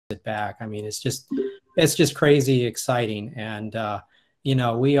it back. I mean, it's just crazy exciting. And, you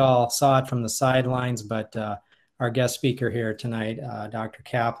know, we all saw it from the sidelines, but our guest speaker here tonight, Dr.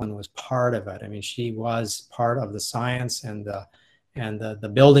 Kaplan, was part of it. I mean, she was part of the science and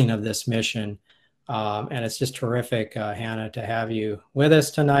the building of this mission. And it's just terrific, Hannah, to have you with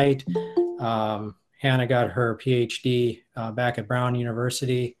us tonight. Hannah got her PhD back at Brown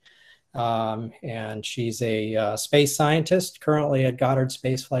University, and she's a space scientist currently at Goddard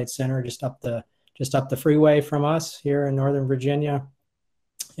Space Flight Center, just up the freeway from us here in Northern Virginia.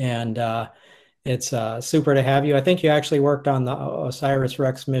 And it's super to have you. I think you actually worked on the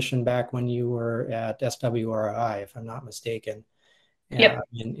OSIRIS-REx mission back when you were at SWRI, if I'm not mistaken, yep.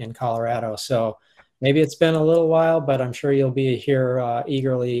 in Colorado. So maybe it's been a little while, but I'm sure you'll be here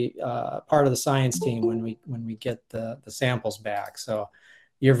eagerly part of the science team when we get the samples back. So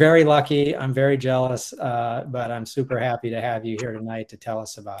you're very lucky. I'm very jealous, but I'm super happy to have you here tonight to tell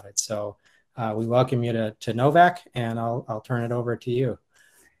us about it. So we welcome you to NOVAC, and I'll turn it over to you.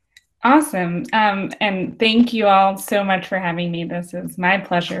 Awesome. And thank you all so much for having me. This is my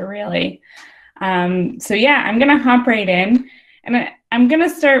pleasure, really. So yeah, I'm going to hop right in, and I'm going to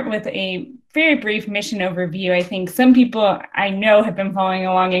start with a very brief mission overview. I think some people I know have been following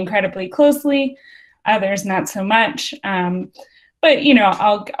along incredibly closely, others not so much. But you know,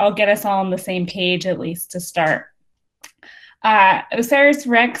 I'll get us all on the same page, at least to start.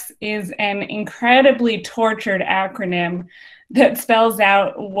 OSIRIS-REx is an incredibly tortured acronym that spells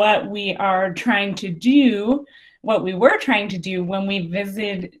out what we are trying to do, what we were trying to do when we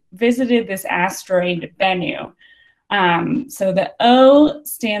visited this asteroid, Bennu. So the O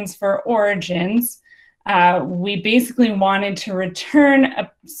stands for origins. We basically wanted to return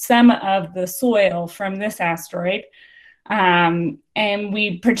some of the soil from this asteroid. And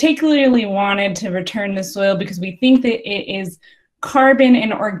we particularly wanted to return the soil because we think that it is carbon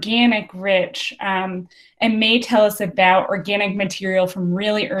and organic rich, and may tell us about organic material from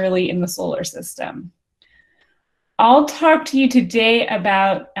really early in the solar system. I'll talk to you today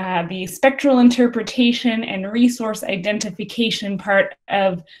about the spectral interpretation and resource identification part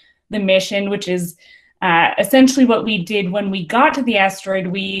of the mission, which is essentially what we did when we got to the asteroid.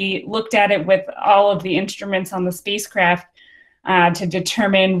 We looked at it with all of the instruments on the spacecraft to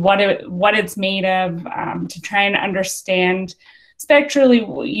determine what it's made of, to try and understand spectrally,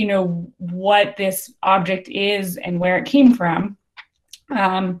 you know, what this object is and where it came from.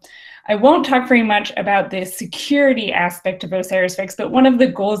 I won't talk very much about the security aspect of OSIRIS-REx, but one of the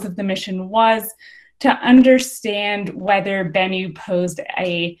goals of the mission was to understand whether Bennu posed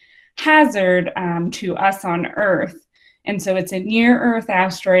a hazard to us on Earth. And so it's a near-Earth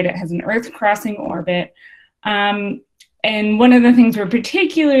asteroid. It has an Earth-crossing orbit. And one of the things we're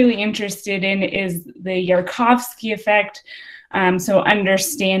particularly interested in is the Yarkovsky effect. So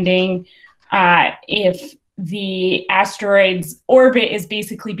understanding if the asteroid's orbit is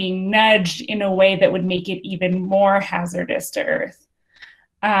basically being nudged in a way that would make it even more hazardous to Earth.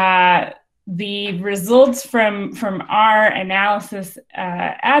 The results from our analysis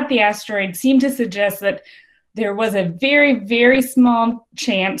at the asteroid seem to suggest that there was a very, very small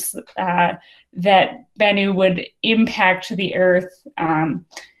chance that Bennu would impact the Earth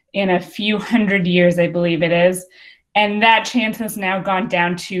in a few hundred years, I believe it is. And that chance has now gone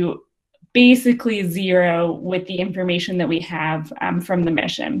down to basically zero with the information that we have from the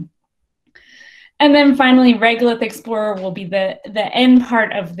mission. And then finally, Regolith Explorer will be the end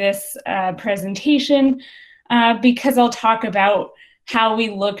part of this presentation, because I'll talk about how we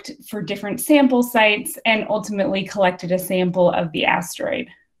looked for different sample sites and ultimately collected a sample of the asteroid.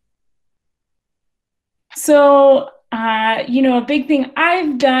 So, you know, a big thing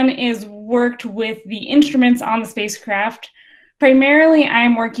I've done is worked with the instruments on the spacecraft. Primarily,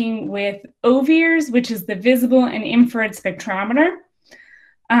 I'm working with OSIRIS, which is the visible and infrared spectrometer.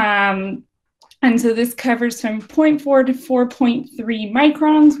 And so this covers from 0.4 to 4.3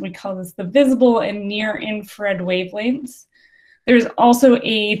 microns. We call this the visible and near infrared wavelengths. There's also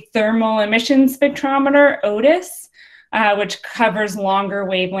a thermal emission spectrometer, OTIS, which covers longer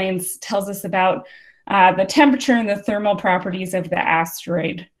wavelengths, tells us about the temperature and the thermal properties of the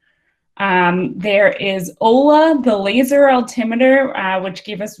asteroid. There is OLA, the laser altimeter, which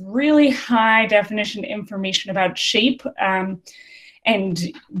gave us really high definition information about shape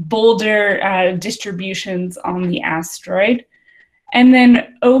and boulder distributions on the asteroid. And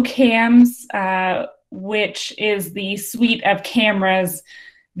then OCAMs, which is the suite of cameras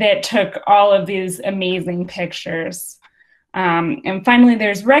that took all of these amazing pictures. And finally,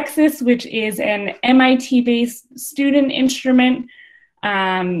 there's REXIS, which is an MIT-based student instrument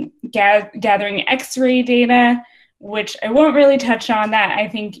gathering X-ray data. which I won't really touch on. That I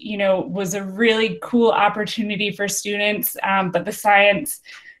think, you know, was a really cool opportunity for students, but the science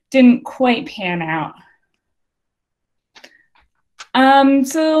didn't quite pan out.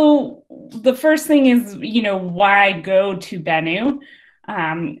 So the first thing is, you know, why go to Bennu?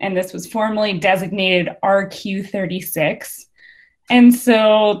 And this was formally designated RQ36. And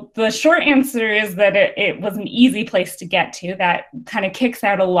so the short answer is that it was an easy place to get to. That kind of kicks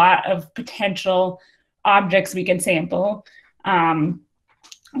out a lot of potential objects we could sample.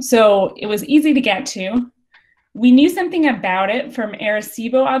 So it was easy to get to. We knew something about it from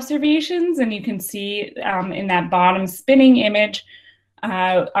Arecibo observations, and you can see in that bottom spinning image,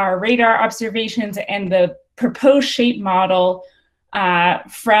 our radar observations and the proposed shape model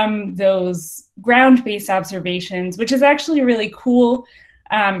from those ground-based observations, which is actually really cool,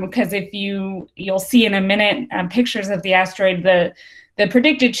 because if you'll see in a minute pictures of the asteroid, the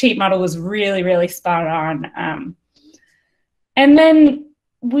predicted shape model was really, really spot on. And then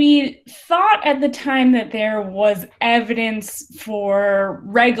we thought at the time that there was evidence for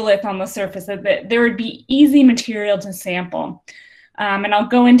regolith on the surface, that there would be easy material to sample. And I'll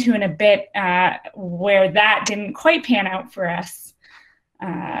go into in a bit where that didn't quite pan out for us.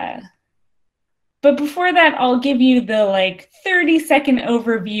 But before that, I'll give you the 30-second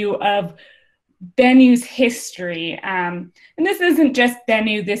overview of Bennu's history. And this isn't just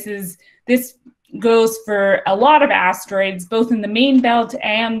Bennu, this goes for a lot of asteroids, both in the main belt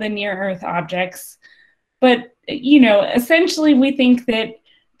and the near Earth objects. But, you know, essentially we think that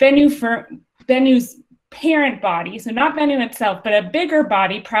Bennu's parent body, so not Bennu itself, but a bigger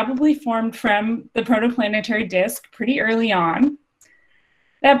body probably formed from the protoplanetary disk pretty early on.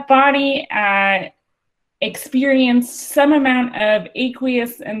 That body experienced some amount of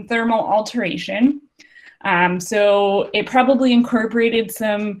aqueous and thermal alteration. So it probably incorporated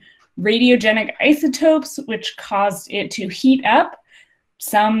some radiogenic isotopes, which caused it to heat up.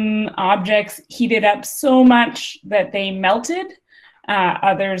 Some objects heated up so much that they melted.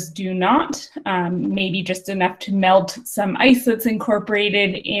 Others do not, maybe just enough to melt some ice that's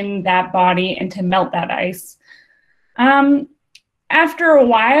incorporated in that body and to melt that ice. After a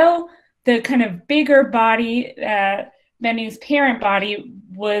while, the kind of bigger body, Bennu's parent body,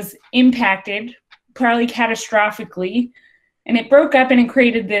 was impacted, probably catastrophically, and it broke up and it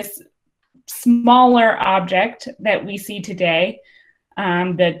created this smaller object that we see today,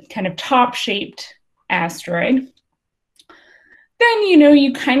 the kind of top-shaped asteroid. Then, you know,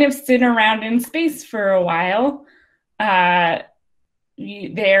 you kind of sit around in space for a while.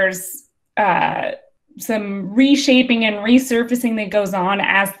 There's some reshaping and resurfacing that goes on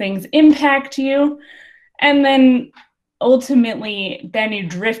as things impact you. And then ultimately, Bennu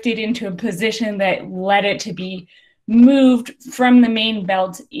drifted into a position that led it to be moved from the main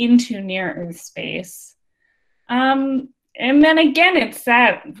belt into near-Earth space. And then again, it's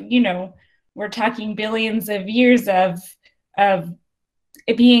that, you know, we're talking billions of years of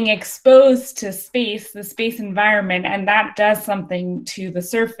it being exposed to space, the space environment, and that does something to the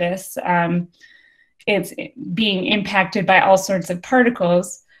surface. It's being impacted by all sorts of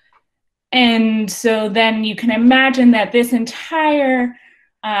particles. And so then you can imagine that this entire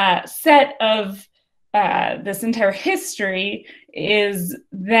set of this entire history is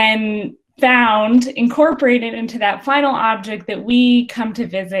then found, incorporated into that final object that we come to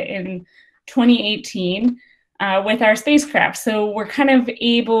visit in 2018 with our spacecraft. So we're kind of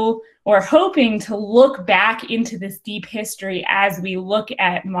able, or hoping, to look back into this deep history as we look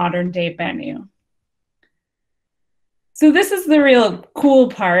at modern day Bennu. So this is the real cool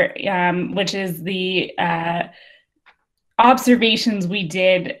part, which is the observations we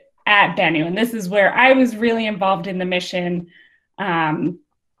did at Bennu. And this is where I was really involved in the mission,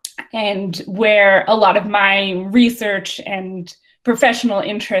 and where a lot of my research and professional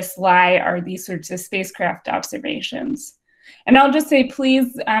interests lie, are these sorts of spacecraft observations. And I'll just say,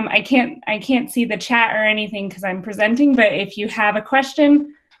 please, I can't see the chat or anything because I'm presenting, but if you have a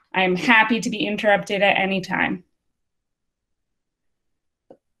question, I'm happy to be interrupted at any time.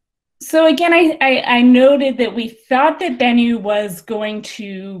 So again, I noted that we thought that Bennu was going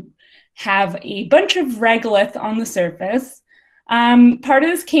to have a bunch of regolith on the surface. Part of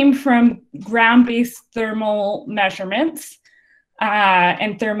this came from ground-based thermal measurements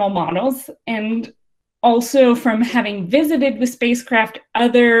and thermal models, and also from having visited with spacecraft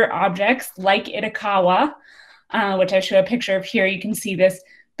other objects like Itokawa, which I show a picture of here. You can see this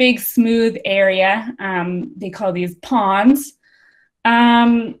big smooth area. They call these ponds.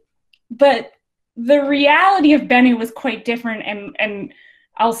 But the reality of Bennu was quite different, and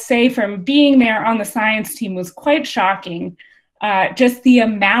I'll say from being there on the science team was quite shocking, just the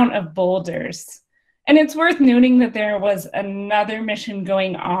amount of boulders. And it's worth noting that there was another mission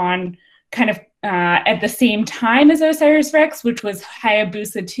going on kind of at the same time as OSIRIS-REx, which was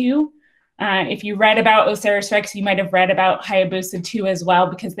Hayabusa 2. If you read about OSIRIS-REx, you might have read about Hayabusa 2 as well,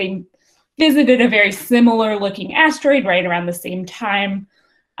 because they visited a very similar looking asteroid right around the same time.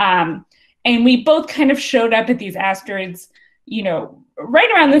 And we both kind of showed up at these asteroids, you know,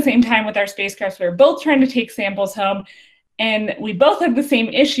 right around the same time with our spacecrafts. We were both trying to take samples home, and we both had the same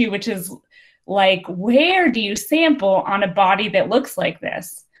issue, which is like, where do you sample on a body that looks like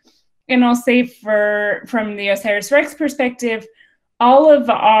this? And I'll say from the OSIRIS-REx perspective, all of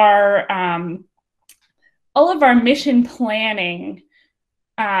our mission planning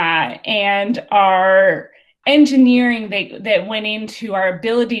and our engineering that went into our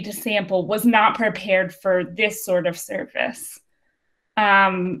ability to sample was not prepared for this sort of surface.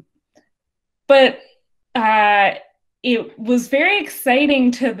 But it was very exciting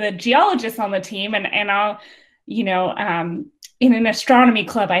to the geologists on the team, and I'll, you know, in an astronomy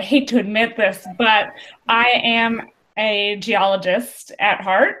club, I hate to admit this, but I am a geologist at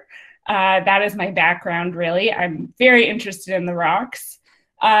heart. That is my background, really. I'm very interested in the rocks.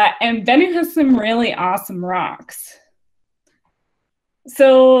 And Bennu has some really awesome rocks.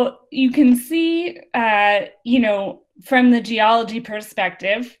 So you can see, you know, from the geology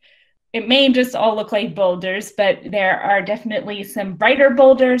perspective, it may just all look like boulders, but there are definitely some brighter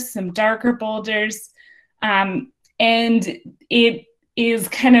boulders, some darker boulders. And it is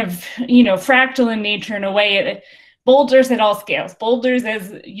kind of, you know, fractal in nature in a way. Boulders at all scales. Boulders,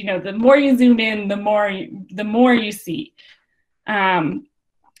 as you know, the more you zoom in, the more you see.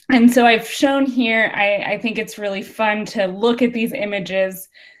 And so I've shown here, I think it's really fun to look at these images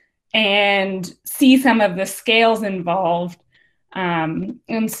and see some of the scales involved. And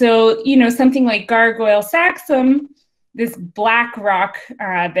so, you know, something like Gargoyle Saxum, this black rock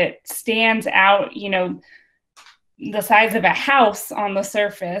that stands out, you know, the size of a house on the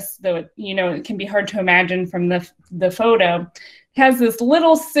surface, though it, you know, it can be hard to imagine from the photo, has this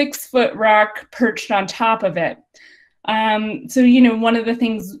little 6-foot rock perched on top of it. So, you know, one of the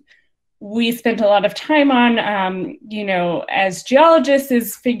things we spent a lot of time on, you know, as geologists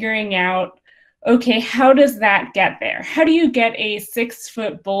is figuring out, okay, how does that get there? How do you get a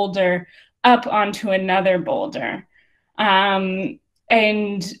 6-foot boulder up onto another boulder? And,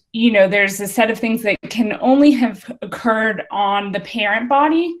 you know, there's a set of things that can only have occurred on the parent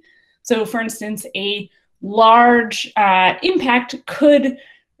body. So for instance, a large impact could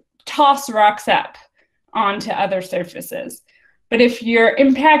toss rocks up onto other surfaces. But if your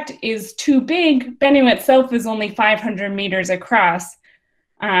impact is too big, Bennu itself is only 500 meters across.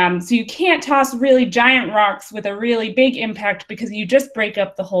 So you can't toss really giant rocks with a really big impact because you just break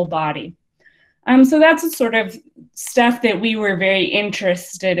up the whole body. So that's the sort of stuff that we were very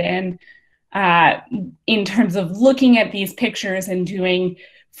interested in terms of looking at these pictures and doing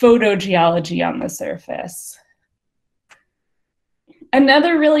photogeology on the surface.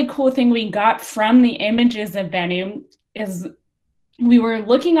 Another really cool thing we got from the images of Bennu is we were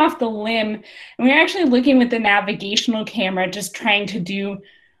looking off the limb, and we were actually looking with the navigational camera, just trying to do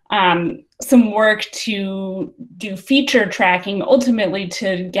some work to do feature tracking, ultimately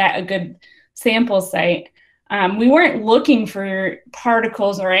to get a good sample site. We weren't looking for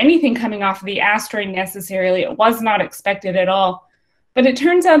particles or anything coming off of the asteroid necessarily. It was not expected at all. But it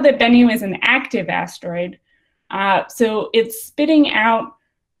turns out that Bennu is an active asteroid. So it's spitting out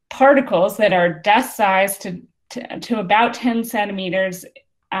particles that are dust sized to about 10 centimeters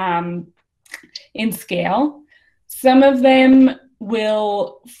in scale. Some of them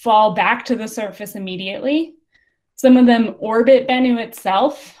will fall back to the surface immediately. Some of them orbit Bennu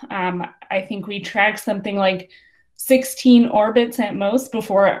itself. I think we tracked something like 16 orbits at most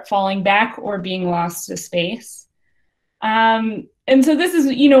before falling back or being lost to space. And so this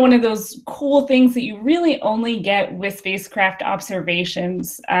is, you know, one of those cool things that you really only get with spacecraft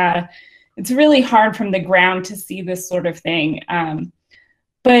observations. It's really hard from the ground to see this sort of thing.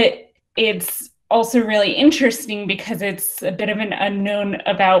 But it's also really interesting because it's a bit of an unknown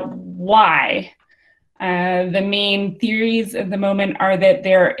about why. The main theories at the moment are that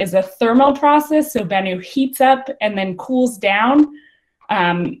there is a thermal process, so Bennu heats up and then cools down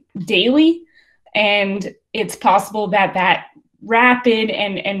daily, and it's possible that that rapid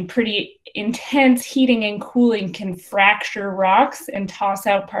and pretty intense heating and cooling can fracture rocks and toss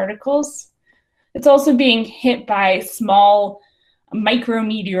out particles. It's also being hit by small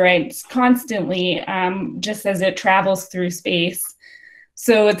micrometeorites constantly, just as it travels through space.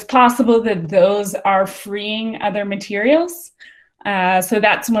 So it's possible that those are freeing other materials. So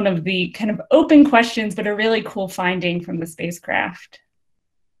that's one of the kind of open questions, but a really cool finding from the spacecraft.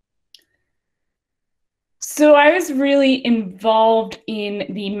 So I was really involved in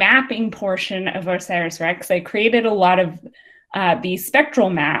the mapping portion of OSIRIS-REx. I created a lot of these spectral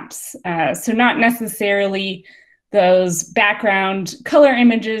maps. So not necessarily those background color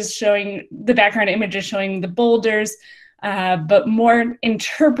images showing the background images showing the boulders, but more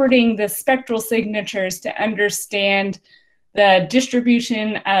interpreting the spectral signatures to understand the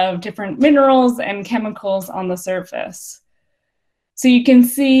distribution of different minerals and chemicals on the surface. So you can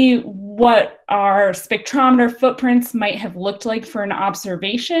see what our spectrometer footprints might have looked like for an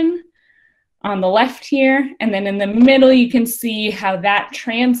observation on the left here. And then in the middle, you can see how that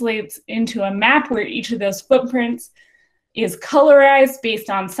translates into a map where each of those footprints is colorized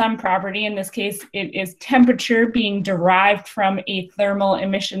based on some property. In this case, it is temperature being derived from a thermal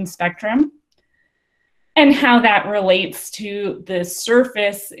emission spectrum, and how that relates to the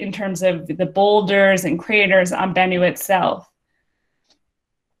surface in terms of the boulders and craters on Bennu itself.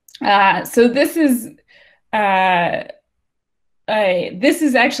 So this is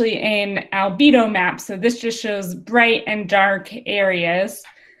actually an albedo map. So this just shows bright and dark areas,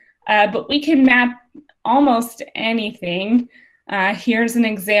 but we can map almost anything. Here's an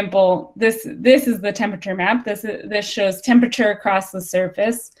example. This is the temperature map. This shows temperature across the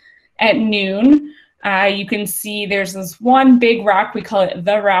surface at noon. You can see there's this one big rock, we call it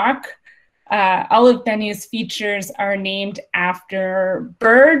the rock. All of Bennu's features are named after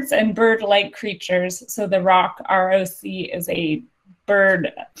birds and bird-like creatures. So the rock, ROC, is a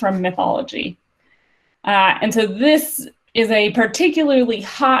bird from mythology. And so this is a particularly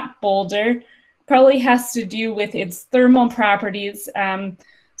hot boulder, probably has to do with its thermal properties.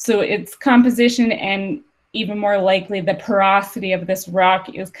 So its composition and even more likely the porosity of this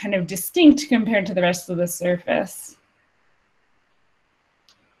rock is kind of distinct compared to the rest of the surface.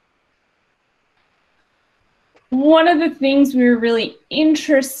 One of the things we were really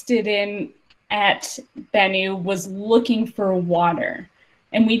interested in at Bennu was looking for water.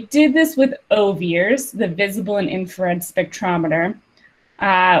 And we did this with OSIRIS, the visible and infrared spectrometer,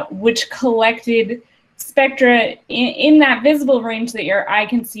 which collected spectra in that visible range that your eye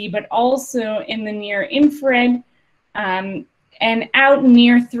can see, but also in the near infrared. And out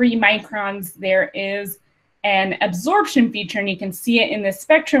near 3 microns, there is an absorption feature, and you can see it in the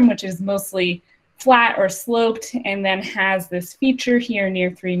spectrum, which is mostly flat or sloped, and then has this feature here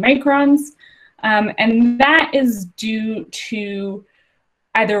near 3 microns. And that is due to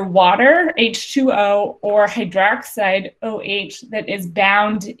either water, H2O, or hydroxide, OH, that is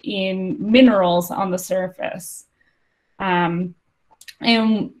bound in minerals on the surface. And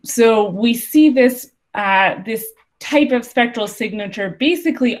so we see this, this type of spectral signature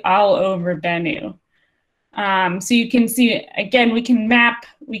basically all over Bennu. So you can see, again, we can map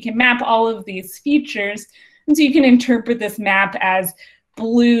all of these features. And so you can interpret this map as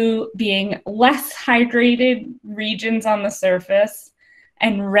blue being less hydrated regions on the surface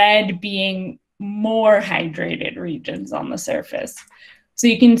and red being more hydrated regions on the surface. So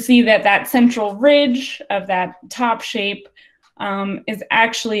you can see that that central ridge of that top shape is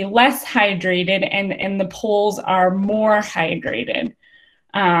actually less hydrated, and the poles are more hydrated.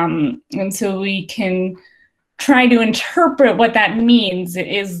 And so we can try to interpret what that means.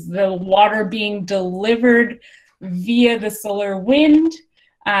 Is the water being delivered via the solar wind?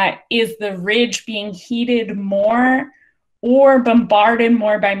 Is the ridge being heated more or bombarded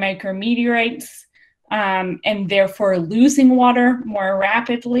more by micrometeorites, and therefore losing water more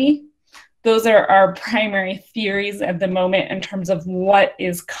rapidly? Those are our primary theories at the moment in terms of what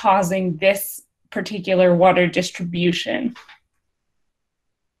is causing this particular water distribution.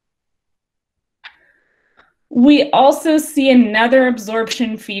 We also see another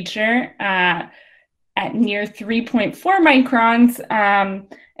absorption feature at near 3.4 microns.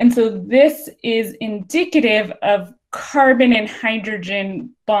 And so this is indicative of carbon and hydrogen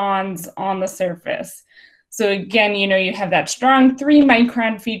bonds on the surface. So again, you know, you have that strong 3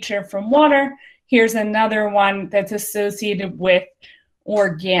 micron feature from water. Here's another one that's associated with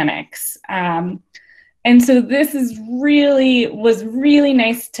organics. And so this was really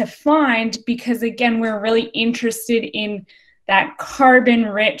nice to find, because again, we're really interested in that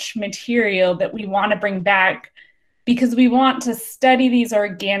carbon-rich material that we want to bring back, because we want to study these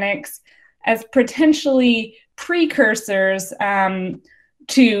organics as potentially precursors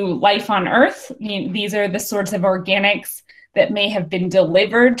to life on Earth. These are the sorts of organics that may have been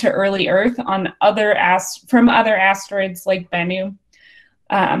delivered to early Earth on from other asteroids like Bennu.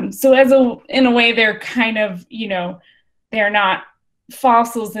 So in a way, they're kind of, you know, they're not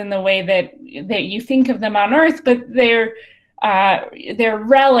fossils in the way that you think of them on Earth, but they're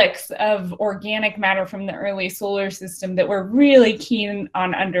relics of organic matter from the early solar system that we're really keen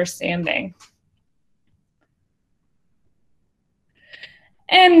on understanding.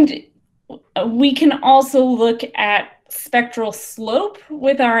 And we can also look at spectral slope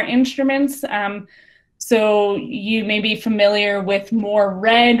with our instruments. So you may be familiar with more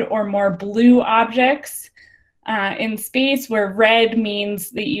red or more blue objects in space, where red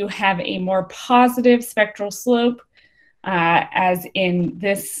means that you have a more positive spectral slope, as in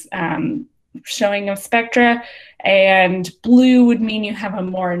this showing of spectra, and blue would mean you have a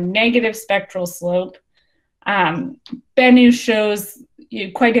more negative spectral slope. Bennu shows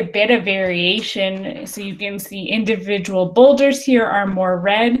quite a bit of variation. So you can see individual boulders here are more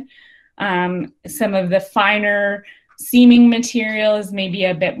red. Some of the finer seeming material is maybe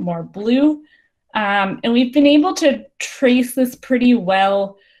a bit more blue. And we've been able to trace this pretty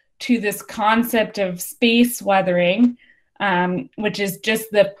well to this concept of space weathering, which is just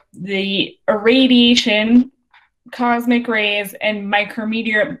the irradiation, cosmic rays, and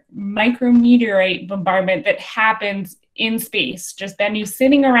micrometeorite bombardment that happens in space. Just Bennu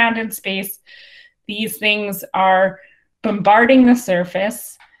sitting around in space, these things are bombarding the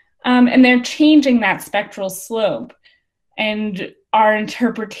surface, and they're changing that spectral slope. And our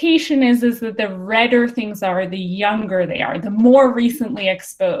interpretation is that the redder things are, the younger they are, the more recently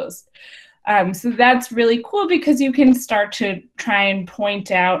exposed. So that's really cool, because you can start to try and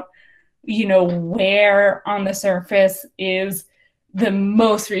point out, where on the surface is the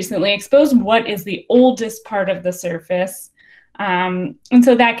most recently exposed, what is the oldest part of the surface. And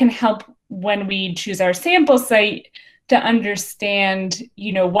so that can help when we choose our sample site to understand,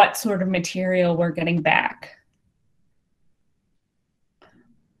 what sort of material we're getting back.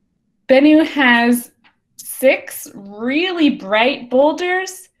 Bennu has 6 really bright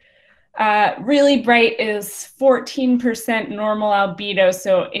boulders. Really bright is 14% normal albedo.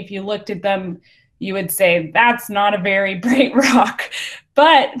 So if you looked at them, you would say that's not a very bright rock.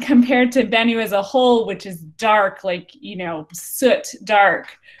 But compared to Bennu as a whole, which is dark, like, soot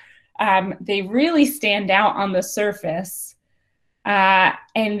dark, they really stand out on the surface.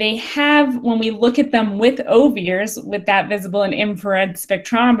 And they have, when we look at them with OSIRIS, with that visible and infrared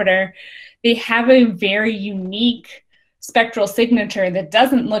spectrometer, they have a very unique spectral signature that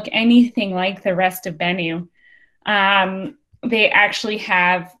doesn't look anything like the rest of Bennu. They actually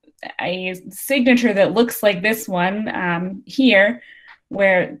have a signature that looks like this one here,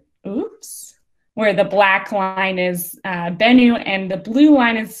 where the black line is Bennu, and the blue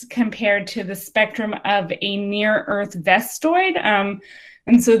line is compared to the spectrum of a near-Earth vestoid.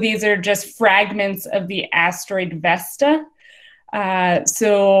 And so these are just fragments of the asteroid Vesta.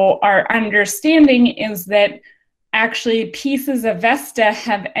 So our understanding is that actually pieces of Vesta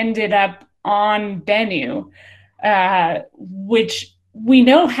have ended up on Bennu, which we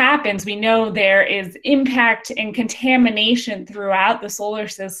know happens. We know there is impact and contamination throughout the solar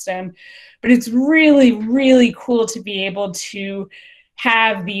system, but it's really, really cool to be able to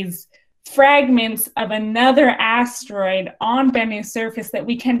have these fragments of another asteroid on Bennu's surface that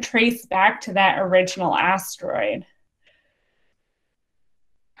we can trace back to that original asteroid.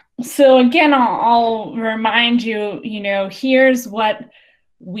 So again, I'll remind you, here's what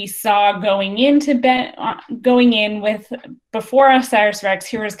we saw going in with before OSIRIS-REx.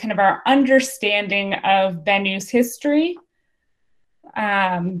 Here was kind of our understanding of Bennu's history.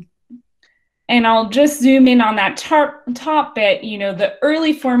 And I'll just zoom in on that top bit, the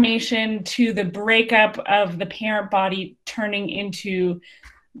early formation to the breakup of the parent body turning into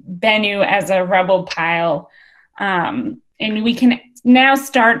Bennu as a rubble pile. And we can now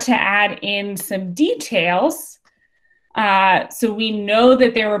start to add in some details. So we know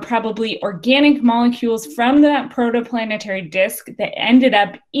that there were probably organic molecules from that protoplanetary disk that ended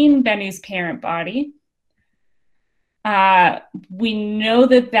up in Bennu's parent body. We know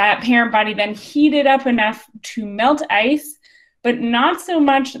that that parent body then heated up enough to melt ice, but not so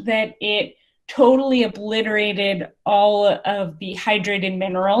much that it totally obliterated all of the hydrated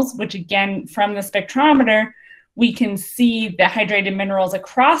minerals, which again, from the spectrometer, we can see the hydrated minerals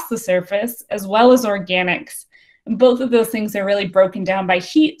across the surface as well as organics. And both of those things are really broken down by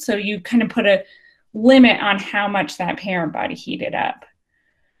heat, so you kind of put a limit on how much that parent body heated up.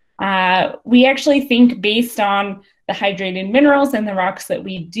 We actually think, based on the hydrated minerals and the rocks that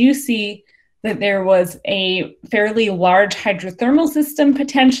we do see, that there was a fairly large hydrothermal system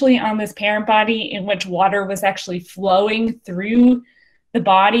potentially on this parent body, in which water was actually flowing through the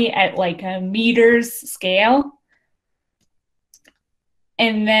body at like a meters scale.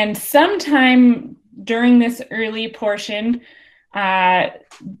 And then sometime during this early portion,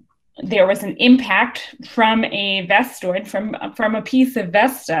 there was an impact from a vestoid, from a piece of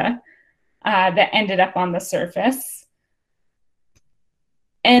Vesta that ended up on the surface.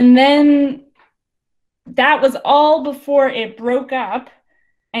 And then that was all before it broke up.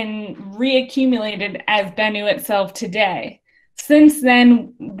 and reaccumulated as Bennu itself today. Since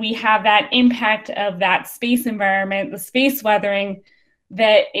then, we have that impact of that space environment, the space weathering,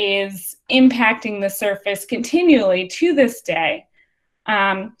 that is impacting the surface continually to this day.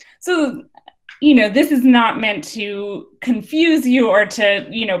 So, you know, this is not meant to confuse you or to,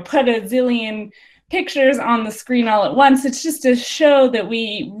 you know, put a zillion pictures on the screen all at once. It's just to show that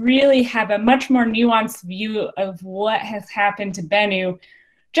we really have a much more nuanced view of what has happened to Bennu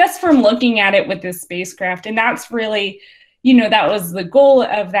just from looking at it with this spacecraft. And that's really, you know, that was the goal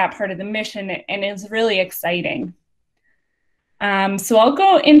of that part of the mission, and it's really exciting. So I'll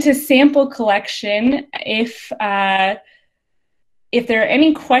go into sample collection. If there are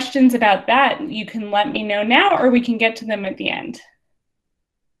any questions about that, you can let me know now, or we can get to them at the end.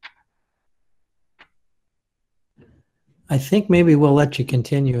 I think maybe we'll let you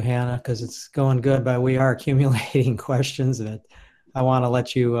continue, Hannah, because it's going good, but we are accumulating questions that I want to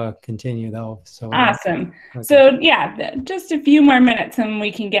let you continue, though. So awesome. Okay. So yeah, just a few more minutes and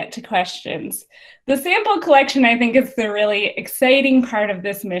we can get to questions. The sample collection, I think, is the really exciting part of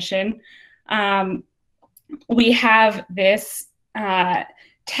this mission. We have this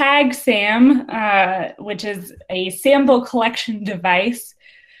TAG-SAM, which is a sample collection device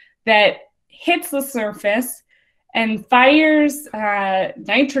that hits the surface and fires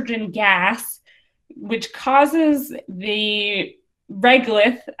nitrogen gas, which causes the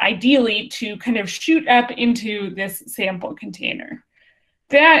regolith, ideally, to kind of shoot up into this sample container.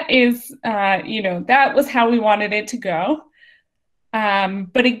 That is, you know, that was how we wanted it to go.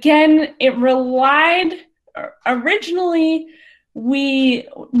 But again, it relied, originally, we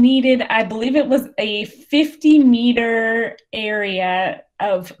needed, I believe it was a 50-meter area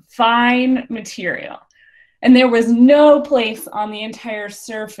of fine material. And there was no place on the entire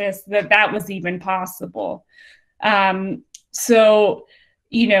surface that that was even possible. So,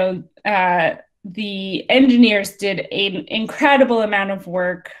 you know, the engineers did an incredible amount of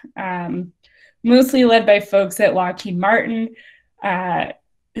work, mostly led by folks at Lockheed Martin,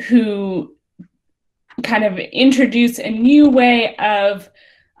 who kind of introduced a new way of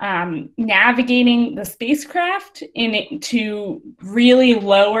navigating the spacecraft to really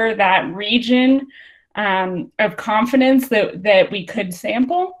lower that region of confidence that we could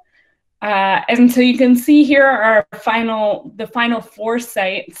sample. And so you can see here are the final 4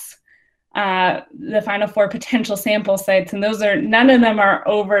 sites, the final 4 potential sample sites, and none of them are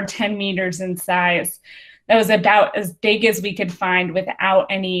over 10 meters in size. That was about as big as we could find without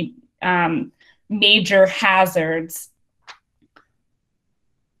any major hazards.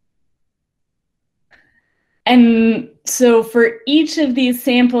 And so for each of these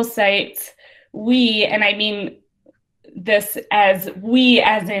sample sites, and I mean this as we,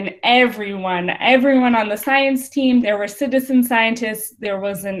 as in everyone on the science team, there were citizen scientists, there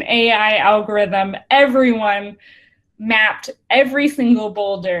was an AI algorithm, everyone mapped every single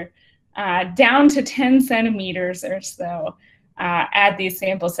boulder down to 10 centimeters or so at these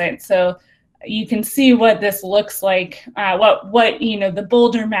sample sites. So you can see what this looks like, what you know, the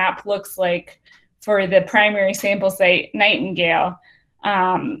boulder map looks like for the primary sample site, Nightingale.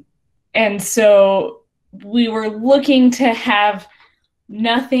 And so we were looking to have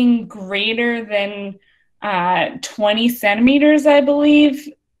nothing greater than 20 centimeters, I believe,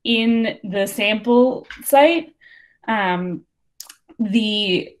 in the sample site.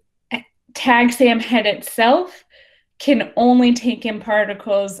 The TAG-SAM head itself can only take in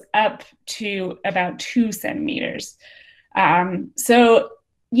particles up to about 2 centimeters. So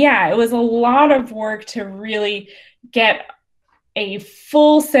yeah, it was a lot of work to really get a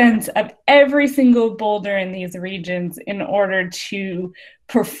full sense of every single boulder in these regions in order to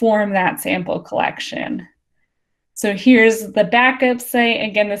perform that sample collection. So here's the backup site,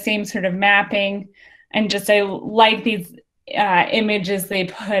 again, the same sort of mapping, and just I like these images they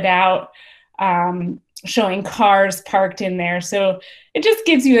put out showing cars parked in there. So it just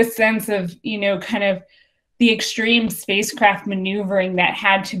gives you a sense of, you know, kind of the extreme spacecraft maneuvering that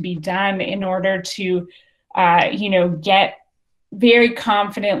had to be done in order to, you know, get very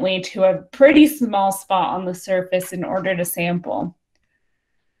confidently to a pretty small spot on the surface in order to sample.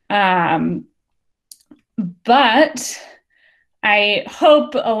 But I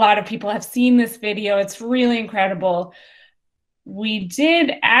hope a lot of people have seen this video. It's really incredible. We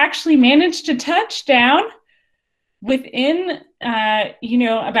did actually manage to touch down within, you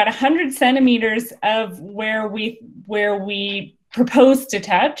know, about 100 centimeters of where we proposed to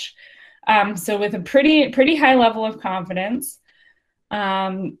touch. So with a pretty high level of confidence.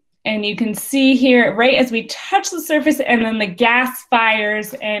 And you can see here, right as we touch the surface, and then the gas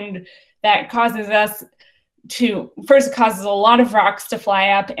fires, and that causes us, first it causes a lot of rocks to fly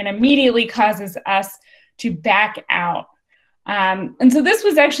up and immediately causes us to back out. And so this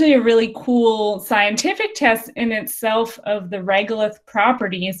was actually a really cool scientific test in itself of the regolith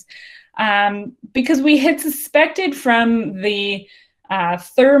properties, because we had suspected from the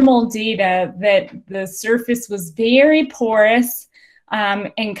thermal data that the surface was very porous,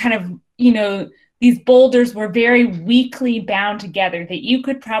 and kind of, you know, these boulders were very weakly bound together, that you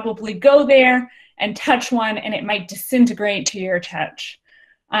could probably go there and touch one and it might disintegrate to your touch.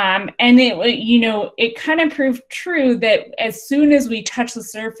 And it, you know, it kind of proved true that as soon as we touched the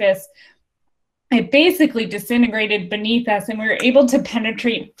surface, it basically disintegrated beneath us, and we were able to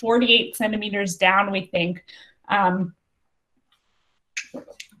penetrate 48 centimeters down, we think,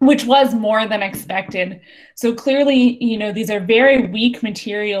 which was more than expected. So clearly, you know, these are very weak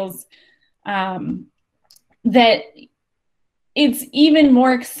materials, that it's even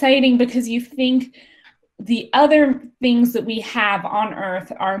more exciting because you think the other things that we have on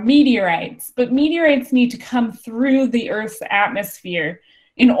Earth are meteorites, but meteorites need to come through the Earth's atmosphere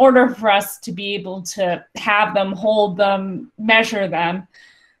in order for us to be able to have them, hold them, measure them.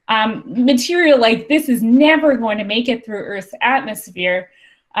 Material like this is never going to make it through Earth's atmosphere,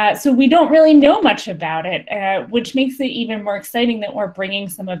 so we don't really know much about it, which makes it even more exciting that we're bringing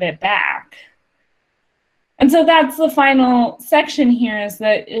some of it back. And so that's the final section here, is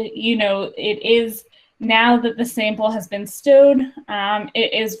that, you know, it is, now that the sample has been stowed,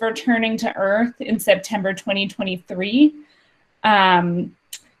 it is returning to Earth in September 2023.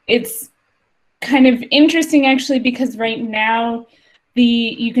 It's kind of interesting, actually, because right now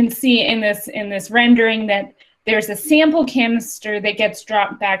you can see in this rendering that there's a sample canister that gets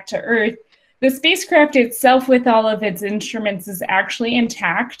dropped back to Earth. The spacecraft itself, with all of its instruments, is actually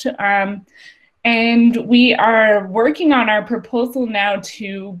intact. And we are working on our proposal now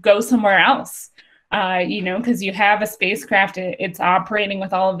to go somewhere else. You know, because you have a spacecraft, it's operating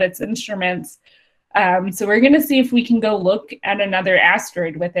with all of its instruments. So we're going to see if we can go look at another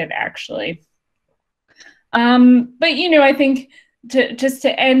asteroid with it, actually. But, you know, I think just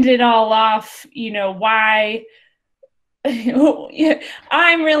to end it all off, you know, why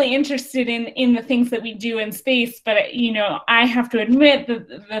I'm really interested in the things that we do in space, but, you know, I have to admit that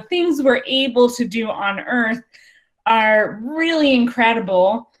the things we're able to do on Earth are really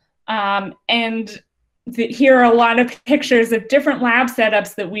incredible. And here are a lot of pictures of different lab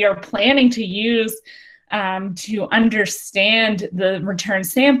setups that we are planning to use to understand the return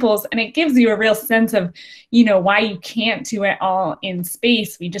samples. And it gives you a real sense of, you know, why you can't do it all in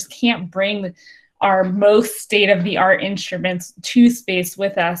space. We just can't bring our most state-of-the-art instruments to space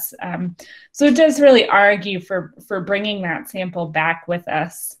with us. So it does really argue for bringing that sample back with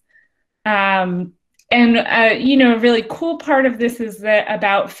us. And, you know, a really cool part of this is that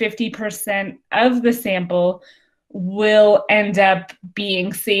about 50% of the sample will end up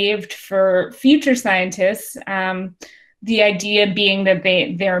being saved for future scientists. The idea being that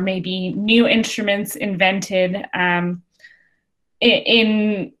there may be new instruments invented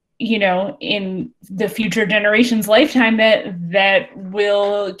in the future generation's lifetime that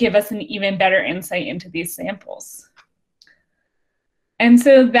will give us an even better insight into these samples. And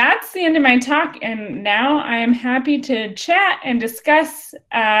so that's the end of my talk, and now I am happy to chat and discuss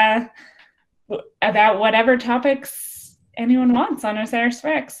about whatever topics anyone wants on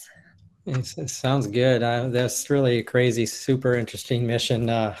OSIRIS-REx. It sounds good. That's really a crazy, super interesting mission.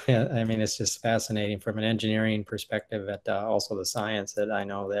 I mean, it's just fascinating from an engineering perspective, and also the science that I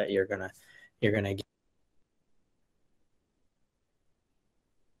know that you're gonna get.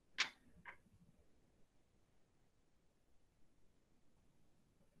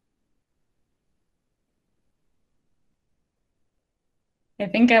 I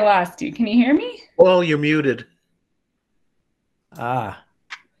think I lost you. Can you hear me? Well, you're muted. Ah,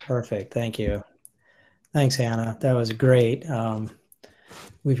 perfect. Thank you. Thanks, Hannah. That was great.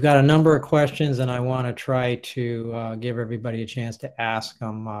 We've got a number of questions, and I want to try to give everybody a chance to ask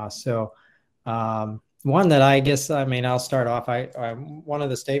them. One that I guess, I mean, I'll start off. One of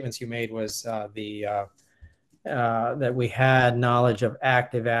the statements you made was that we had knowledge of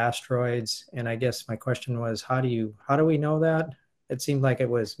active asteroids, and I guess my question was, how do we know that? It seemed like it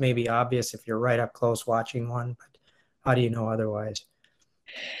was maybe obvious if you're right up close watching one, but how do you know otherwise?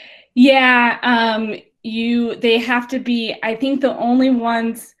 Yeah, they have to be, I think the only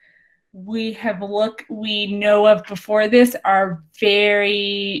ones we know of before this are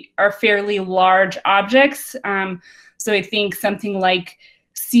fairly large objects. So I think something like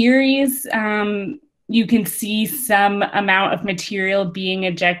Ceres, you can see some amount of material being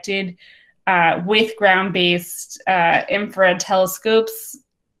ejected with ground-based infrared telescopes,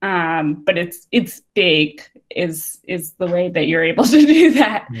 but it's big. is the way that you're able to do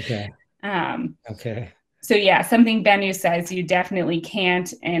that. Okay. Okay. So yeah, something Bennu says you definitely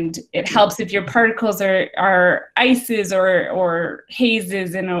can't, and it helps if your particles are ices or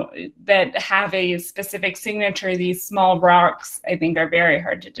hazes that have a specific signature. These small rocks, I think, are very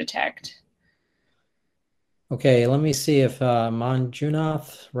hard to detect. Okay, let me see if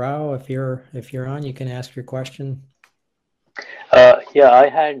Manjunath Rao, if you're on, you can ask your question. Yeah, I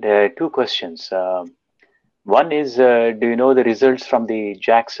had two questions. One is, do you know the results from the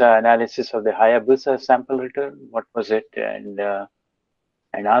JAXA analysis of the Hayabusa sample return? What was it? And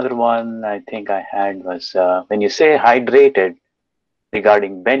another one I think I had was, when you say hydrated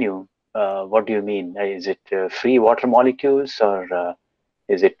regarding Bennu, what do you mean? Is it free water molecules, or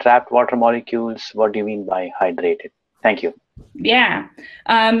is it trapped water molecules? What do you mean by hydrated? Thank you. Yeah.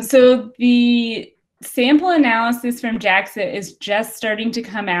 So the sample analysis from JAXA is just starting to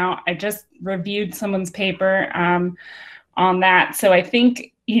come out. I just reviewed someone's paper on that. So I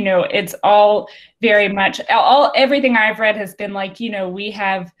think, it's all very much, everything I've read has been like, we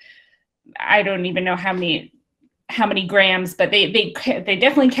have, I don't even know how many grams, but they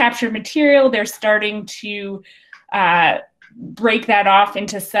definitely capture material. They're starting to break that off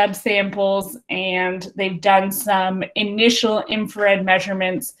into subsamples, and they've done some initial infrared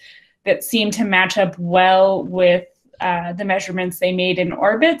measurements that seem to match up well with the measurements they made in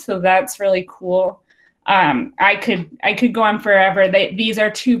orbit. So that's really cool. I could go on forever. These are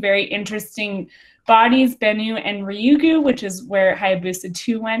two very interesting bodies, Bennu and Ryugu, which is where Hayabusa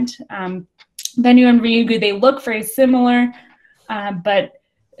 2 went. Bennu and Ryugu, they look very similar, but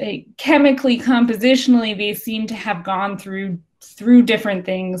chemically, compositionally, they seem to have gone through different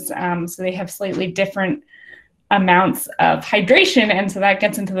things. So they have slightly different amounts of hydration. And so that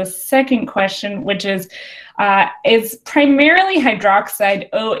gets into the second question, which is primarily hydroxide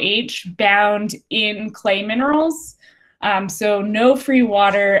OH bound in clay minerals. So no free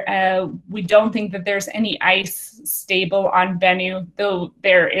water. We don't think that there's any ice stable on Bennu, though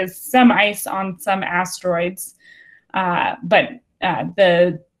there is some ice on some asteroids. But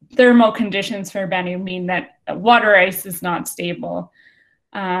the thermal conditions for Bennu mean that water ice is not stable.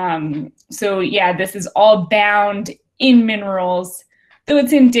 So yeah, this is all bound in minerals, though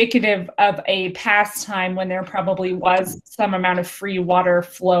it's indicative of a past time when there probably was some amount of free water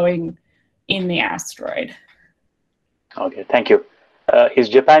flowing in the asteroid. Okay, thank you. Is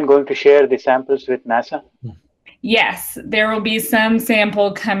Japan going to share the samples with NASA? Yes, there will be some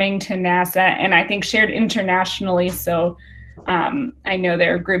sample coming to NASA, and I think shared internationally. So I know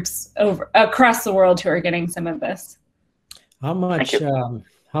there are groups across the world who are getting some of this. How much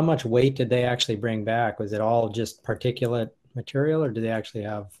weight did they actually bring back? Was it all just particulate material, or did they actually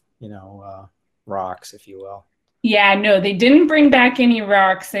have, rocks, if you will? Yeah, no, they didn't bring back any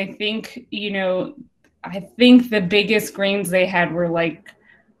rocks. I think, I think the biggest grains they had were like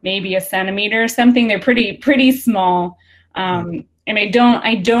maybe a centimeter or something. They're pretty small. And I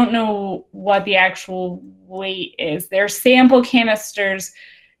don't know what the actual weight is. Their sample canisters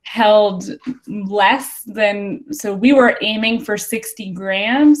held less than, so we were aiming for 60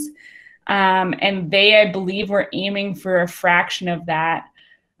 grams. And they, I believe, were aiming for a fraction of that.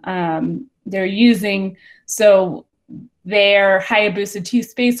 They're using, so their Hayabusa 2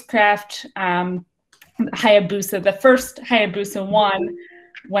 spacecraft, Hayabusa, the first Hayabusa 1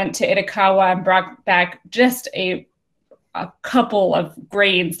 went to Itokawa and brought back just a couple of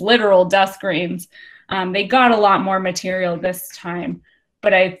grains, literal dust grains. They got a lot more material this time,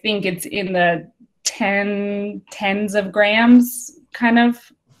 but I think it's in the tens of grams kind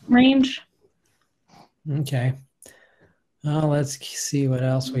of range. Okay. Let's see what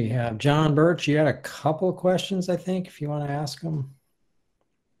else we have. John Birch, you had a couple of questions, I think, if you want to ask them.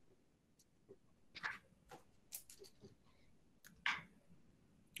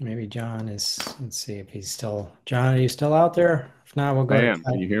 Maybe John is, let's see if he's still, John, are you still out there? If not, we'll go. I am.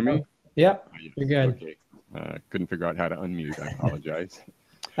 Can you hear me? Yep, Yes. you're good. Okay. Couldn't figure out how to unmute. I apologize.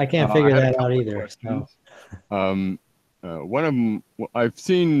 I can't figure that out either. So. One of them, I've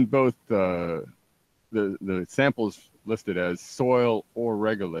seen both the samples listed as soil or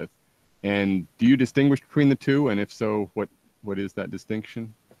regolith. And do you distinguish between the two? And if so, what is that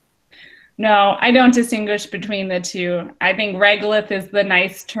distinction? No, I don't distinguish between the two. I think regolith is the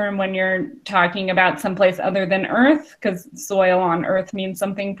nice term when you're talking about someplace other than Earth, because soil on Earth means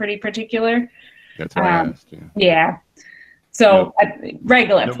something pretty particular. That's why I asked. Yeah. Yeah. So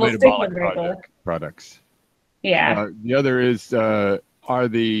regolith, no we'll stick with regolith. Products. Yeah. The other is, are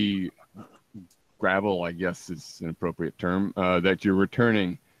the gravel, I guess is an appropriate term, that you're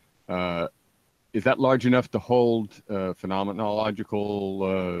returning, is that large enough to hold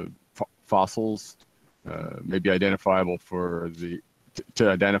phenomenological fossils maybe identifiable for to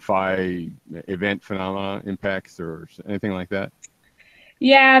identify event phenomena impacts or anything like that?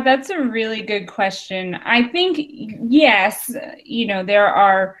 Yeah, that's a really good question. I think yes,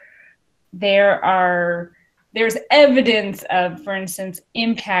 there's evidence of, for instance,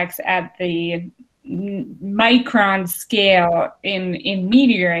 impacts at the micron scale in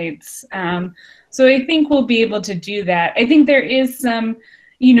meteorites. So I think we'll be able to do that. I think there is some,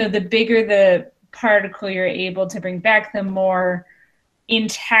 the bigger the particle you're able to bring back, the more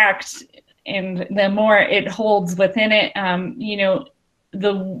intact and the more it holds within it.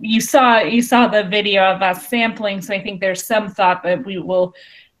 You saw the video of us sampling, so I think there's some thought that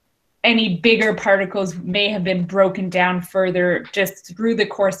any bigger particles may have been broken down further just through the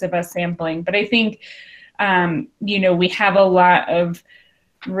course of us sampling. But I think, we have a lot of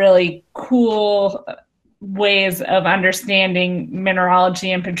really cool ways of understanding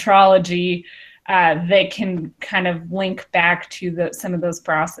mineralogy and petrology that can kind of link back to some of those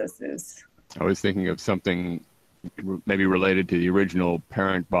processes. I was thinking of something maybe related to the original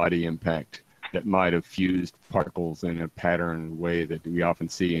parent body impact that might have fused particles in a pattern way that we often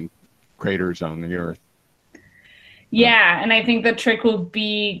see in craters on the Earth. Yeah, and I think the trick will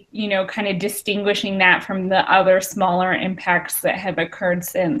be, kind of distinguishing that from the other smaller impacts that have occurred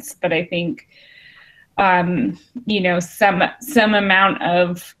since. But I think, some amount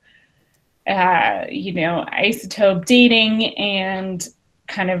of, isotope dating and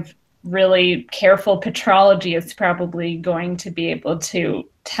kind of really careful petrology is probably going to be able to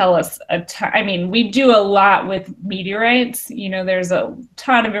tell us we do a lot with meteorites. There's a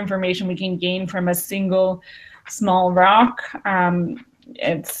ton of information we can gain from a single small rock.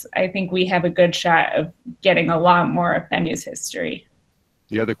 I think we have a good shot of getting a lot more of Bennu's history.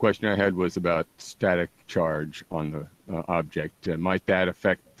 The other question I had was about static charge on the object. Might that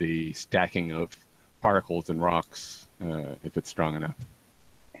affect the stacking of particles and rocks if it's strong enough?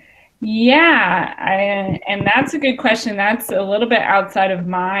 Yeah, and that's a good question. That's a little bit outside of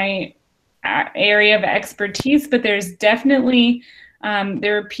my area of expertise, but there's definitely,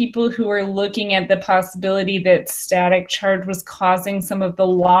 there are people who are looking at the possibility that static charge was causing some of the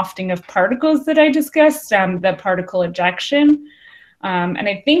lofting of particles that I discussed, the particle ejection. And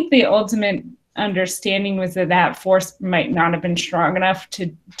I think the ultimate understanding was that force might not have been strong enough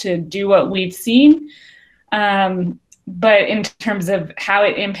to do what we've seen. But in terms of how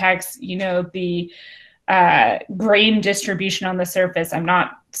it impacts, the grain distribution on the surface, I'm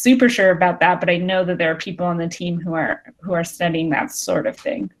not super sure about that, but I know that there are people on the team who are studying that sort of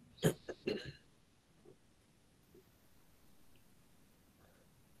thing.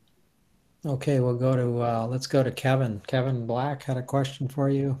 Okay, let's go to Kevin. Kevin Black had a question for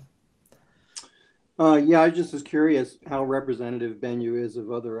you. Yeah, I just was curious how representative Bennu is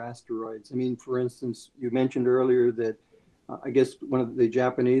of other asteroids. I mean, for instance, you mentioned earlier that I guess one of the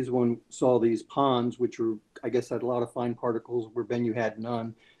Japanese one saw these ponds, which were, I guess, had a lot of fine particles where Bennu had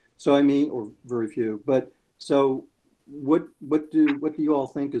none. So I mean, or very few. But so what do you all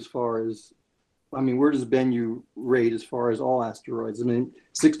think as far as, I mean, where does Bennu rate as far as all asteroids? I mean,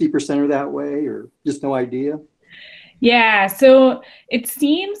 60% are that way, or just no idea? Yeah, so it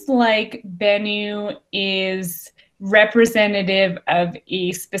seems like Bennu is representative of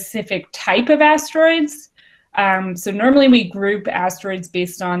a specific type of asteroids. So normally we group asteroids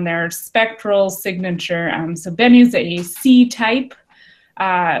based on their spectral signature. So Bennu's a C type,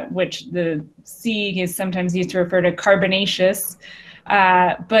 which the C is sometimes used to refer to carbonaceous.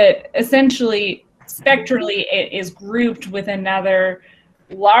 But essentially, spectrally, it is grouped with another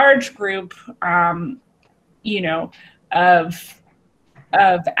large group,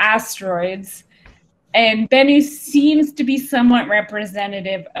 of asteroids, and Bennu seems to be somewhat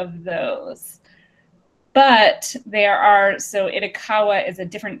representative of those. But there are, so Itokawa is a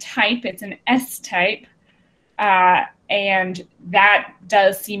different type, it's an S type, and that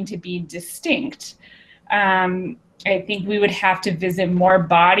does seem to be distinct. I think we would have to visit more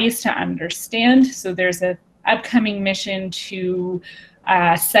bodies to understand. So there's an upcoming mission to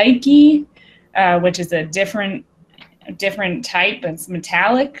Psyche, which is a different type, it's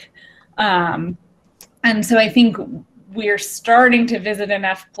metallic. And so I think we're starting to visit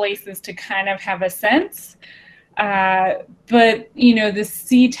enough places to kind of have a sense. But, the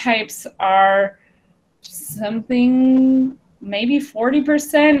C types are something, maybe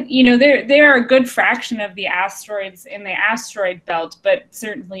 40%. They're a good fraction of the asteroids in the asteroid belt, but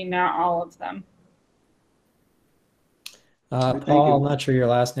certainly not all of them. Paul, I'm not sure your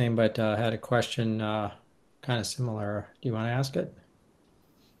last name, but had a question kind of similar. Do you want to ask it?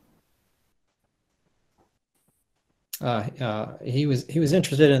 he was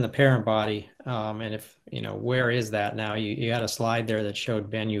interested in the parent body, and if where is that now? You had a slide there that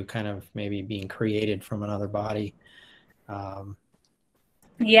showed Bennu kind of maybe being created from another body.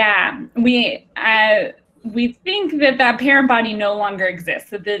 Yeah, we think that parent body no longer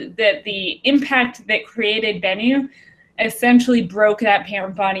exists. That the impact that created Bennu essentially broke that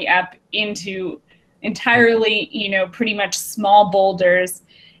parent body up into entirely, pretty much small boulders,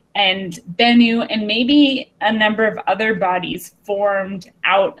 and Bennu and maybe a number of other bodies formed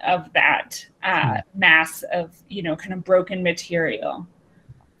out of that mass of, kind of broken material.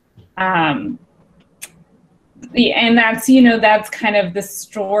 And that's, that's kind of the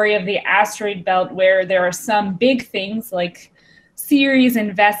story of the asteroid belt, where there are some big things like Ceres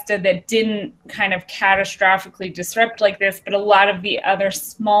and Vesta that didn't kind of catastrophically disrupt like this, but a lot of the other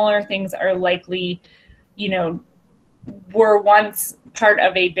smaller things are likely, were once part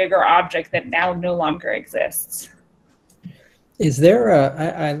of a bigger object that now no longer exists. Is there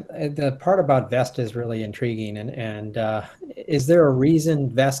the part about Vesta is really intriguing, and is there a reason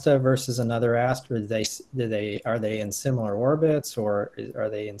Vesta versus another asteroid? Are they in similar orbits, or are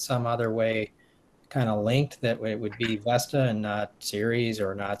they in some other way kind of linked that it would be Vesta and not Ceres,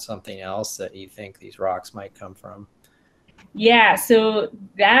 or not something else that you think these rocks might come from? Yeah, so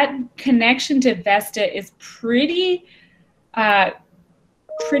that connection to Vesta is pretty set,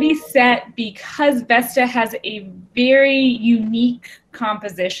 because Vesta has a very unique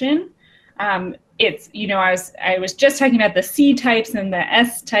composition. It's, I was just talking about the C types and the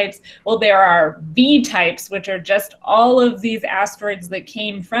S types. Well, there are V types, which are just all of these asteroids that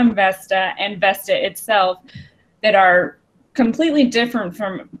came from Vesta and Vesta itself, that are completely different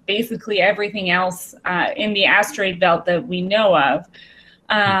from basically everything else in the asteroid belt that we know of.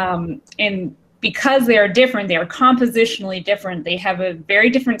 And because they are different, they are compositionally different, they have a very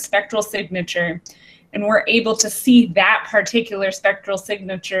different spectral signature, and we're able to see that particular spectral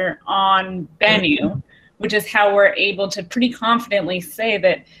signature on Bennu, which is how we're able to pretty confidently say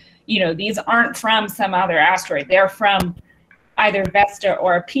that, these aren't from some other asteroid. They're from either Vesta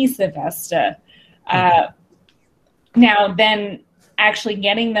or a piece of Vesta. Now, then actually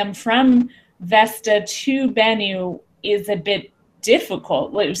getting them from Vesta to Bennu is a bit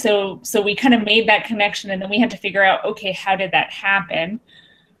difficult. So we kind of made that connection, and then we had to figure out, okay, how did that happen?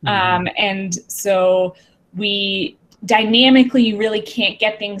 And so we dynamically really can't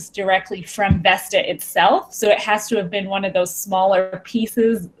get things directly from Vesta itself. So it has to have been one of those smaller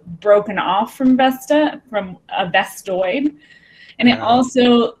pieces broken off from Vesta, from a vestoid. And it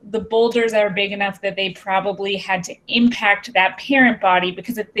also, the boulders are big enough that they probably had to impact that parent body,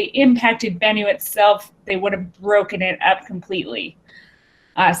 because if they impacted Bennu itself, they would have broken it up completely.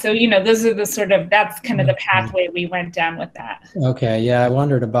 So, those are the that's kind of the pathway we went down with that. Okay, yeah, I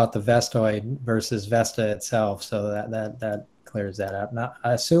wondered about the vestoid versus Vesta itself, so that clears that up. Now,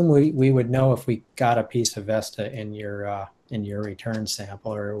 I assume we would know if we got a piece of Vesta in your return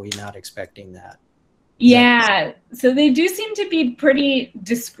sample, or are we not expecting that? Yeah, so they do seem to be pretty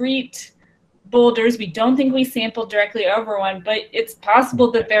discrete boulders. We don't think we sampled directly over one, but it's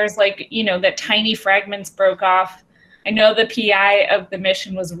possible that there's that tiny fragments broke off. I know the PI of the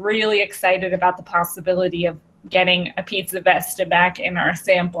mission was really excited about the possibility of getting a piece of Vesta back in our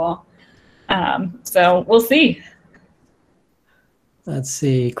sample. So we'll see. Let's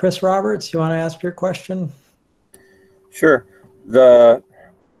see. Chris Roberts, you want to ask your question? Sure. The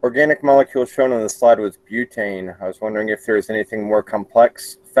organic molecule shown on the slide was butane. I was wondering if there's anything more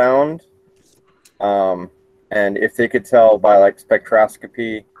complex found, and if they could tell by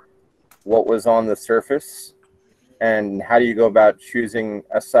spectroscopy what was on the surface, and how do you go about choosing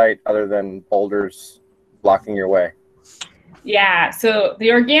a site other than boulders blocking your way? Yeah, so the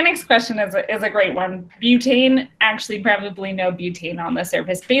organics question is a great one. Butane, actually probably no butane on the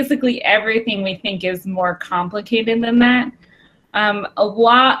surface. Basically everything we think is more complicated than that. A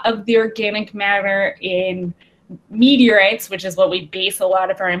lot of the organic matter in meteorites, which is what we base a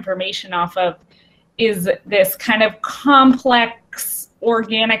lot of our information off of, is this kind of complex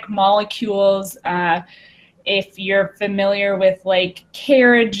organic molecules. If you're familiar with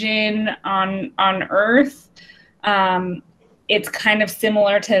kerogen on Earth, it's kind of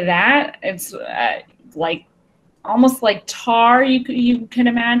similar to that. It's almost like tar, you can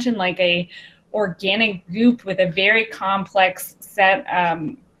imagine, like a organic goop with a very complex set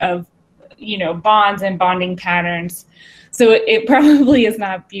of bonds and bonding patterns. So it probably is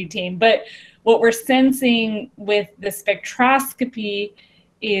not butane, but what we're sensing with the spectroscopy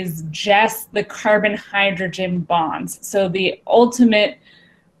is just the carbon-hydrogen bonds. So the ultimate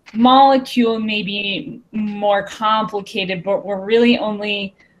molecule may be more complicated, but we're really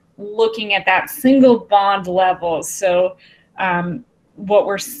only looking at that single bond level. So what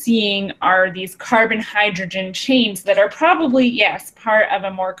we're seeing are these carbon-hydrogen chains that are probably, yes, part of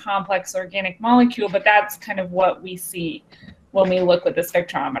a more complex organic molecule, but that's kind of what we see when we look with the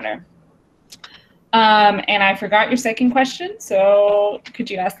spectrometer. And I forgot your second question, so could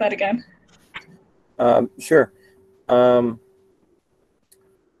you ask that again? Sure. Other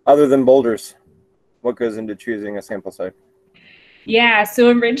than boulders, what goes into choosing a sample site? Yeah, so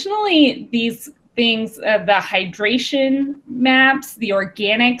originally these things, the hydration maps, the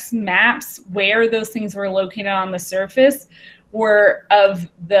organics maps, where those things were located on the surface were of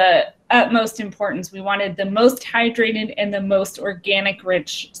the utmost importance. We wanted the most hydrated and the most organic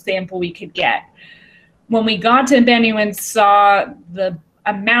rich sample we could get. When we got to Bennu and saw the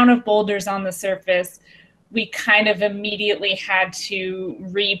amount of boulders on the surface, we kind of immediately had to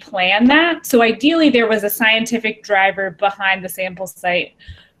replan that. So ideally there was a scientific driver behind the sample site.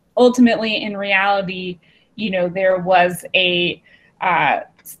 Ultimately, in reality, there was a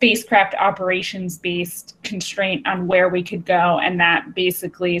spacecraft operations-based constraint on where we could go, and that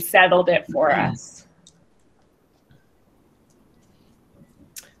basically settled it for us.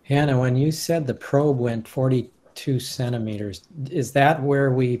 Hannah, when you said the probe went 42 centimeters, is that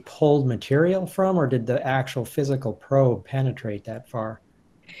where we pulled material from, or did the actual physical probe penetrate that far?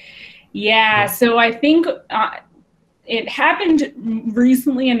 Yeah, so I think it happened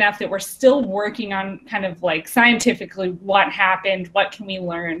recently enough that we're still working on kind of like scientifically what happened, what can we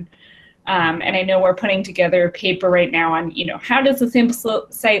learn. And I know we're putting together a paper right now on, how does the sample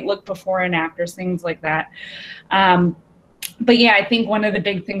site look before and after, things like that. But yeah, I think one of the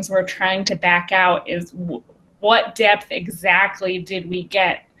big things we're trying to back out is what depth exactly did we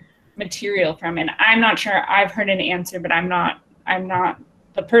get material from? And I'm not sure I've heard an answer, but I'm not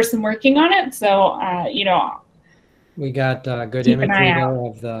the person working on it. So, we got good imagery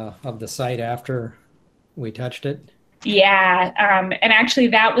though of the site after we touched it. Yeah, and actually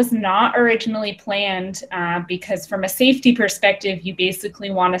that was not originally planned because from a safety perspective, you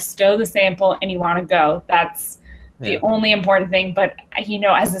basically want to stow the sample and you want to go. That's the only important thing. But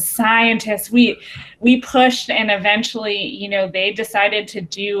as a scientist, we pushed, and eventually, they decided to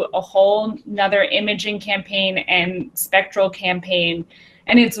do a whole nother imaging campaign and spectral campaign.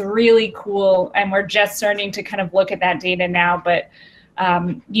 And it's really cool, and we're just starting to kind of look at that data now, but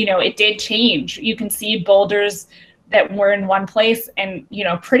it did change. You can see boulders that were in one place, and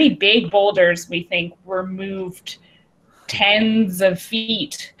pretty big boulders, we think, were moved tens of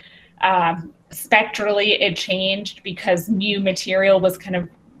feet. Spectrally, it changed because new material was kind of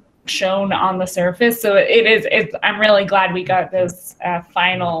shown on the surface. So I'm really glad we got those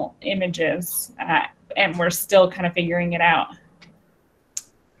final images, and we're still kind of figuring it out.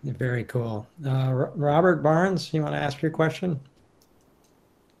 Very cool. Robert Barnes, you want to ask your question?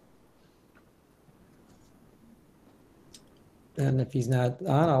 And if he's not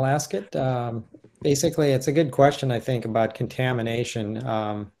on, I'll ask it. Basically, it's a good question, I think, about contamination.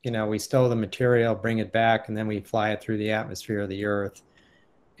 We stow the material, bring it back, and then we fly it through the atmosphere of the Earth.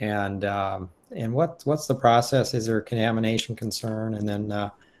 And what's the process? Is there a contamination concern? And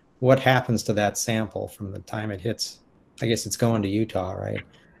then what happens to that sample from the time it hits? I guess it's going to Utah, right?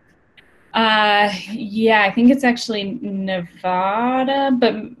 Yeah, I think it's actually Nevada,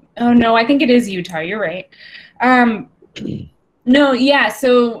 but oh no, I think it is Utah. You're right. No, yeah.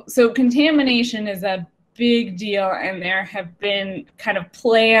 So contamination is a big deal, and there have been kind of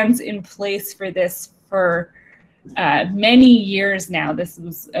plans in place for this for many years now. This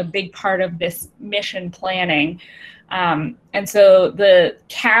was a big part of this mission planning, and so the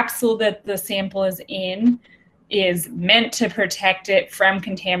capsule that the sample is in is meant to protect it from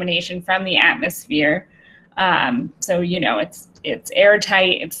contamination from the atmosphere. So, it's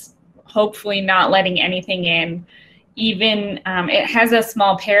airtight. It's hopefully not letting anything in. Even it has a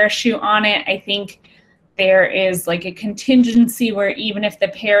small parachute on it. I think there is like a contingency where even if the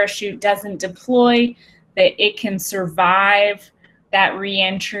parachute doesn't deploy, that it can survive that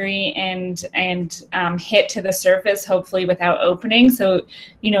re-entry and hit to the surface, hopefully without opening. So,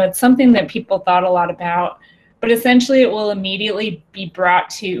 it's something that people thought a lot about. But essentially, it will immediately be brought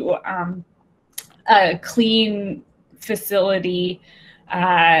to a clean facility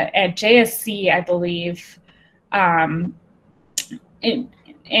at JSC, I believe, and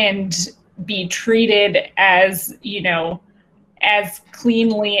be treated as, as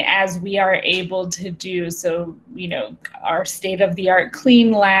cleanly as we are able to do. So, our state-of-the-art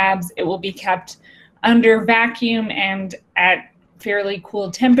clean labs, it will be kept under vacuum and at fairly cool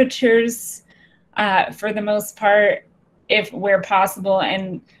temperatures. For the most part, where possible,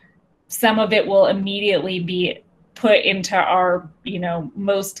 and some of it will immediately be put into our,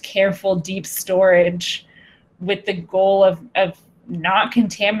 most careful deep storage with the goal of not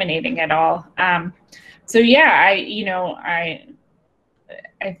contaminating at all. So yeah,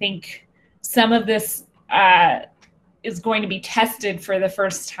 I think some of this is going to be tested for the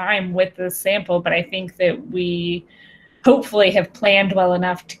first time with the sample, but I think that we hopefully have planned well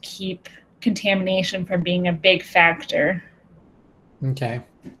enough to keep contamination from being a big factor. Okay.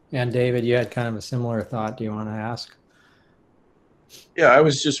 And David, you had kind of a similar thought. Do you want to ask? Yeah, I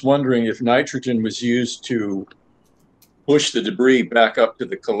was just wondering if nitrogen was used to push the debris back up to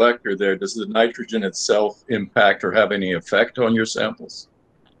the collector there. Does the nitrogen itself impact or have any effect on your samples?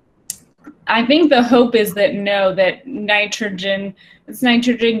 I think the hope is that no, that it's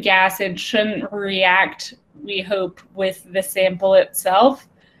nitrogen gas. It shouldn't react, we hope, with the sample itself.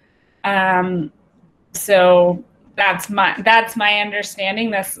 So that's my understanding.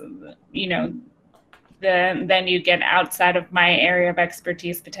 That's, then you get outside of my area of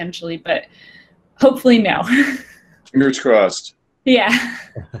expertise potentially, but hopefully no. Fingers crossed. Yeah.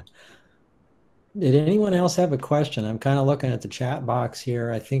 Did anyone else have a question? I'm kind of looking at the chat box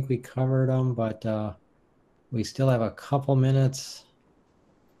here. I think we covered them, but we still have a couple minutes.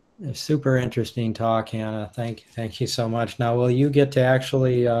 A super interesting talk, Hannah. Thank you so much. Now, will you get to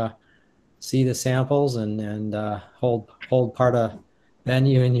actually see the samples and hold part of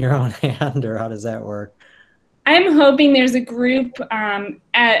Bennu in your own hand, or how does that work? I'm hoping there's a group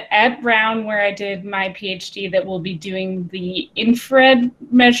at Brown where I did my PhD that will be doing the infrared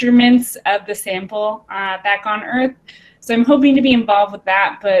measurements of the sample back on Earth. So I'm hoping to be involved with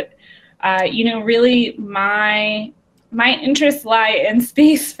that. But, really my interests lie in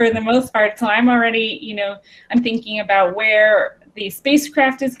space for the most part. So I'm already, I'm thinking about where the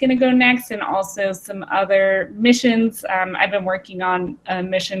spacecraft is going to go next, and also some other missions. I've been working on a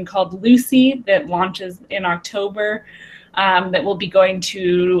mission called Lucy that launches in October, that will be going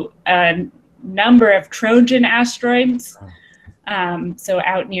to a number of Trojan asteroids, so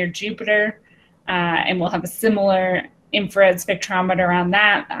out near Jupiter, and we'll have a similar infrared spectrometer on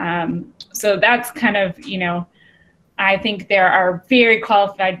that. So that's kind of, I think there are very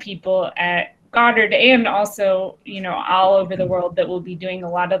qualified people at Goddard and also, all over the world that will be doing a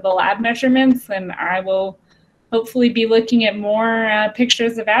lot of the lab measurements, and I will hopefully be looking at more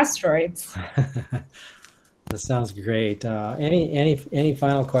pictures of asteroids. That sounds great. Any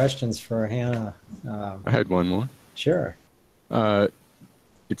final questions for Hannah? I had one more. Sure.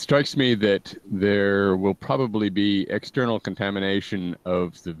 It strikes me that there will probably be external contamination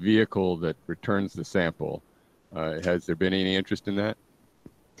of the vehicle that returns the sample. Has there been any interest in that?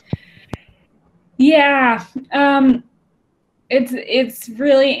 Yeah, it's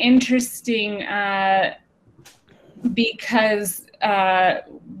really interesting because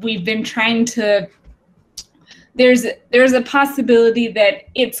we've been trying to. There's a possibility that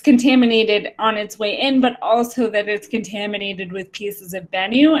it's contaminated on its way in, but also that it's contaminated with pieces of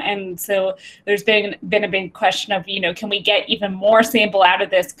Bennu, and so there's been a big question of, can we get even more sample out of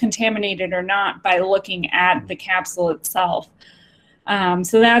this, contaminated or not, by looking at the capsule itself.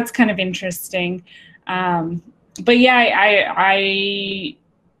 So that's kind of interesting. But yeah,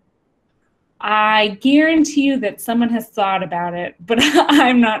 I guarantee you that someone has thought about it, but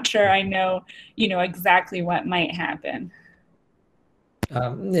I'm not sure I know, exactly what might happen.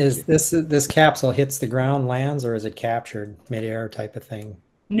 Is this capsule hits the ground, lands, or is it captured midair type of thing?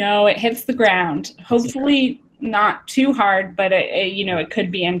 No, it hits the ground. Hopefully not too hard, but it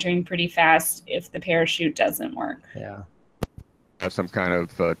could be entering pretty fast if the parachute doesn't work. Yeah. Have some kind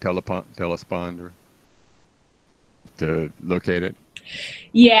of telesponder to locate it?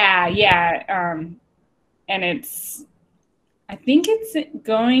 Yeah. And I think it's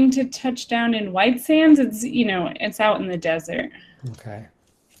going to touch down in White Sands. It's, it's out in the desert. Okay.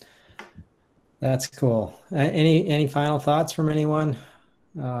 That's cool. Any final thoughts from anyone?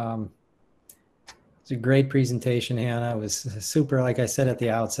 It's a great presentation, Hannah. It was super, like I said at the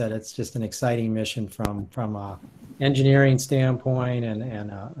outset, it's just an exciting mission from a engineering standpoint,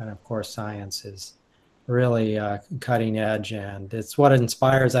 and of course science is really cutting edge, and it's what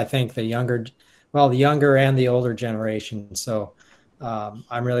inspires, I think, the younger and the older generation. So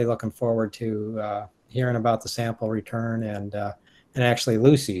I'm really looking forward to hearing about the sample return and actually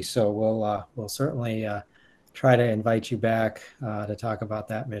Lucy. So we'll certainly try to invite you back to talk about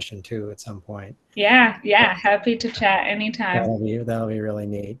that mission too at some point. Yeah, happy to chat anytime. That'll be really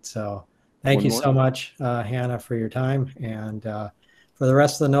neat. So thank you so much, Hannah, for your time. And for the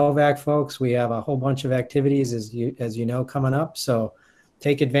rest of the NOVAC folks, we have a whole bunch of activities, as you know, coming up. So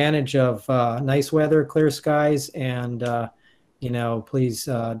take advantage of nice weather, clear skies, and you know, please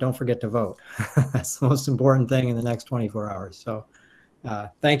don't forget to vote. That's the most important thing in the next 24 hours. So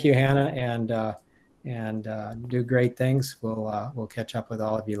thank you, Hannah, and do great things. We'll catch up with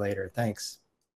all of you later. Thanks.